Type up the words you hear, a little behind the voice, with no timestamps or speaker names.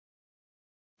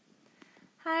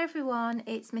Hi everyone,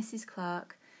 it's Mrs.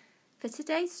 Clark. For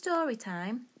today's story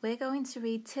time, we're going to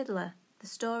read Tiddler, the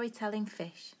storytelling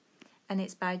fish, and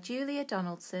it's by Julia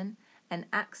Donaldson and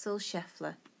Axel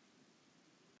Scheffler.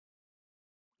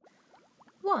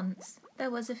 Once there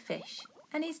was a fish,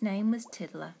 and his name was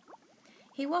Tiddler.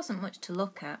 He wasn't much to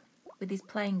look at, with his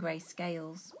plain grey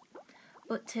scales.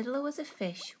 But Tiddler was a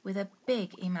fish with a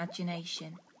big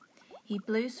imagination. He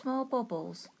blew small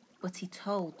bubbles, but he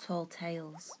told tall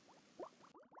tales.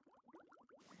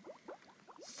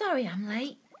 Sorry I'm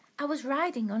late. I was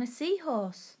riding on a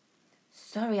seahorse.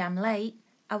 Sorry I'm late.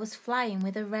 I was flying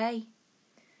with a ray.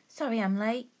 Sorry I'm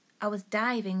late. I was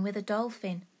diving with a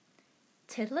dolphin.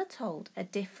 Tiddler told a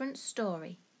different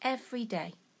story every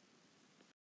day.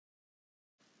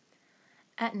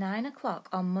 At 9 o'clock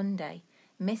on Monday,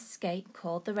 Miss Skate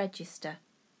called the register.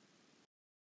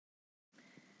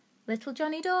 Little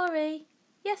Johnny Dory.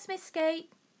 Yes, Miss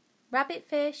Skate. Rabbit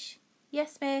fish.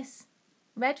 Yes, miss.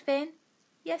 Redfin.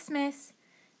 Yes, miss.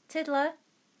 Tiddler.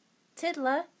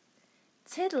 Tiddler.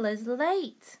 Tiddler's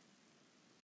late.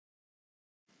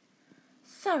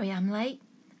 Sorry I'm late.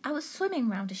 I was swimming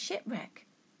round a shipwreck.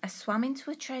 I swam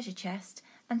into a treasure chest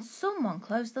and someone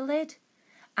closed the lid.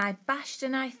 I bashed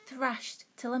and I thrashed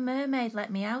till a mermaid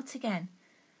let me out again.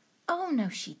 Oh no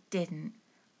she didn't.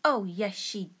 Oh yes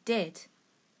she did.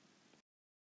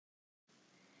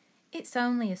 It's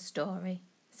only a story,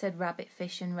 said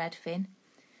Rabbitfish and Redfin.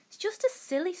 It's just a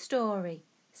silly story,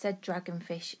 said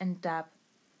Dragonfish and Dab.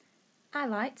 I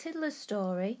like Tiddler's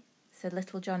story, said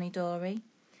Little Johnny Dory,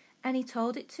 and he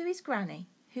told it to his granny,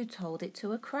 who told it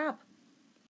to a crab.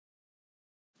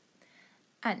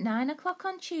 At 9 o'clock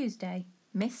on Tuesday,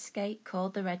 Miss Skate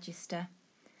called the register.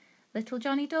 Little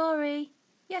Johnny Dory.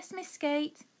 Yes, Miss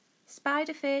Skate.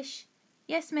 Spiderfish.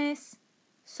 Yes, miss.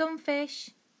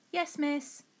 Sunfish. Yes,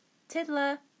 miss.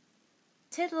 Tiddler.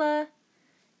 Tiddler.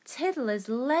 Tiddler's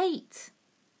late.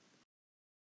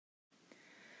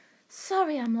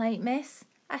 Sorry I'm late, miss.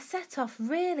 I set off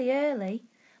really early,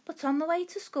 but on the way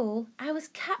to school I was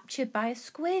captured by a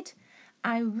squid.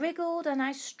 I wriggled and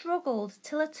I struggled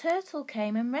till a turtle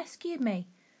came and rescued me.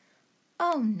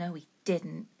 Oh no he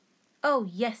didn't. Oh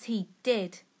yes he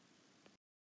did.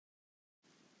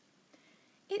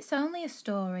 It's only a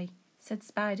story, said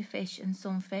Spiderfish and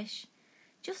Sunfish.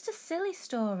 Just a silly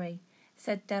story,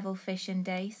 said Devilfish and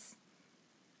Dace.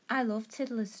 I love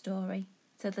Tiddler's story,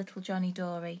 said Little Johnny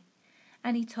Dory,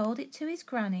 and he told it to his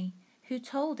granny, who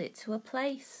told it to a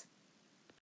place.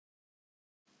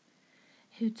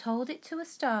 Who told it to a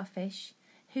starfish,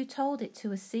 who told it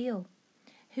to a seal,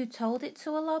 who told it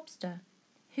to a lobster,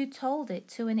 who told it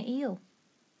to an eel.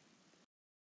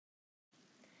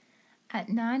 At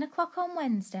 9 o'clock on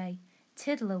Wednesday,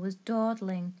 Tiddler was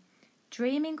dawdling,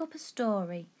 dreaming up a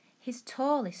story, his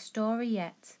tallest story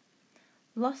yet.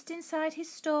 Lost inside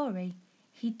his story,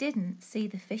 he didn't see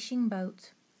the fishing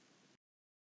boat.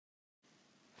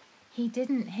 He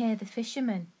didn't hear the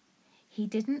fisherman. He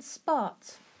didn't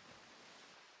spot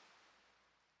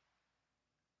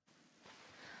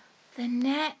the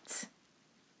net.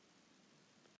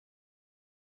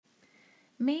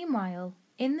 Meanwhile,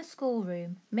 in the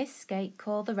schoolroom, Miss Skate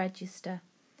called the register.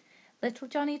 Little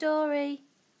Johnny Dory.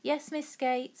 Yes, Miss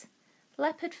Skate.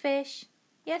 Leopard fish.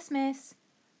 Yes, miss.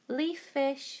 Leaf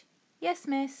fish. Yes,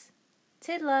 miss.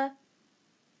 Tiddler.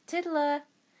 Tiddler.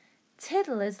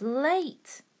 Tiddler's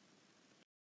late.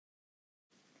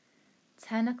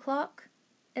 10 o'clock.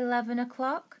 11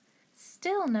 o'clock.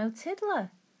 Still no Tiddler.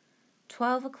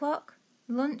 12 o'clock.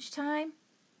 Lunchtime.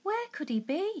 Where could he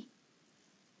be?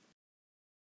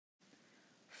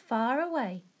 Far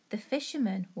away, the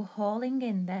fishermen were hauling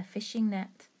in their fishing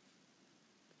net.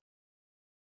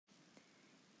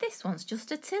 This one's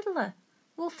just a tiddler.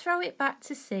 We'll throw it back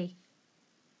to sea.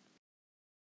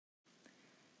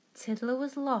 Tiddler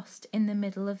was lost in the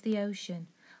middle of the ocean,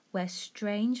 where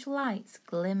strange lights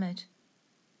glimmered.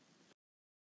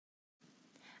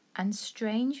 And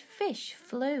strange fish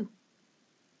flew.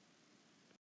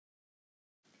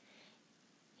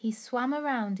 He swam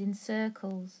around in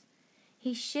circles.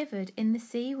 He shivered in the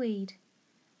seaweed.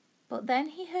 But then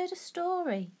he heard a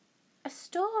story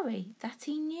that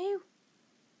he knew.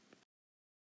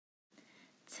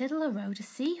 Tiddler rode a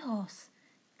seahorse.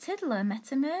 Tiddler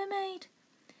met a mermaid.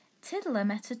 Tiddler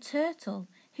met a turtle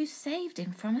who saved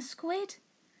him from a squid.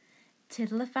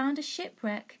 Tiddler found a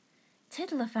shipwreck.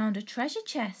 Tiddler found a treasure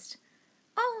chest.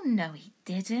 Oh no he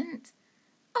didn't.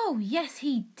 Oh yes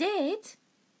he did.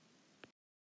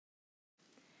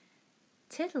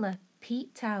 Tiddler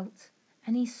peeped out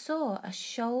and he saw a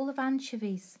shoal of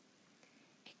anchovies.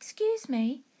 Excuse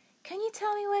me, can you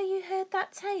tell me where you heard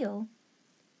that tale?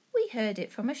 We heard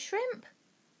it from a shrimp,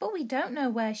 but we don't know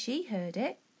where she heard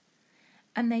it.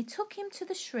 And they took him to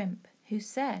the shrimp, who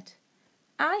said,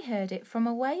 I heard it from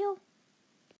a whale.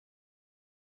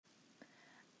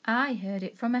 I heard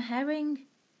it from a herring.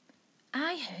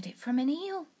 I heard it from an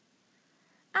eel.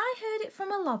 I heard it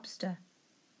from a lobster.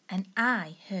 And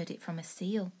I heard it from a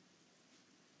seal.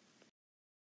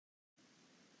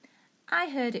 I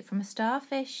heard it from a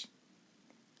starfish.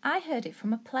 I heard it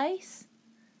from a plaice.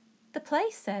 The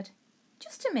plaice said,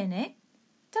 Just a minute,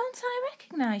 don't I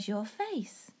recognise your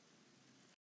face?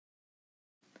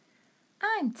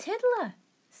 I'm Tiddler,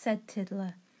 said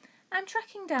Tiddler. I'm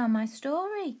tracking down my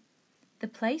story. The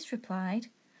plaice replied,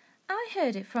 I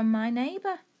heard it from my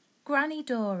neighbour, Granny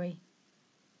Dory.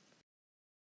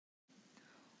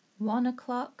 1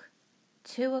 o'clock,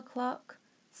 2 o'clock,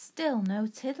 still no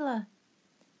Tiddler.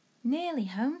 Nearly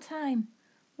home time.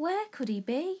 Where could he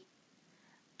be?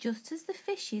 Just as the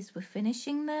fishes were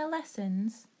finishing their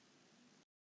lessons,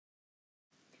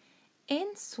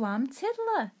 in swam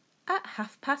Tiddler at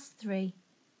 3:30.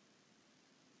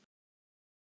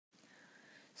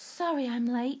 Sorry I'm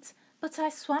late, but I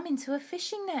swam into a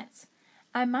fishing net.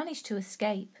 I managed to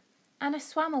escape, and I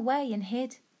swam away and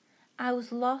hid. I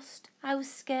was lost, I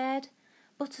was scared,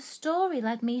 but a story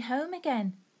led me home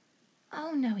again.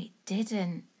 Oh no, it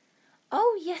didn't.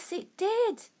 Oh yes, it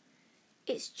did.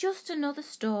 It's just another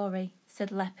story, said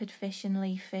leopardfish and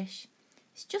leaffish.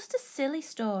 It's just a silly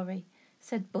story,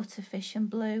 said butterfish and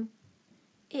blue.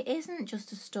 It isn't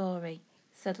just a story,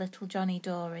 said little Johnny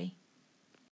Dory.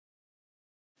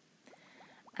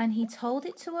 And he told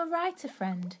it to a writer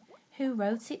friend who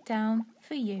wrote it down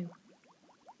for you.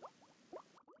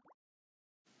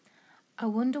 I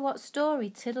wonder what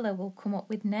story Tiddler will come up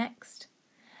with next.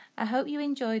 I hope you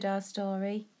enjoyed our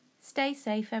story. Stay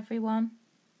safe, everyone.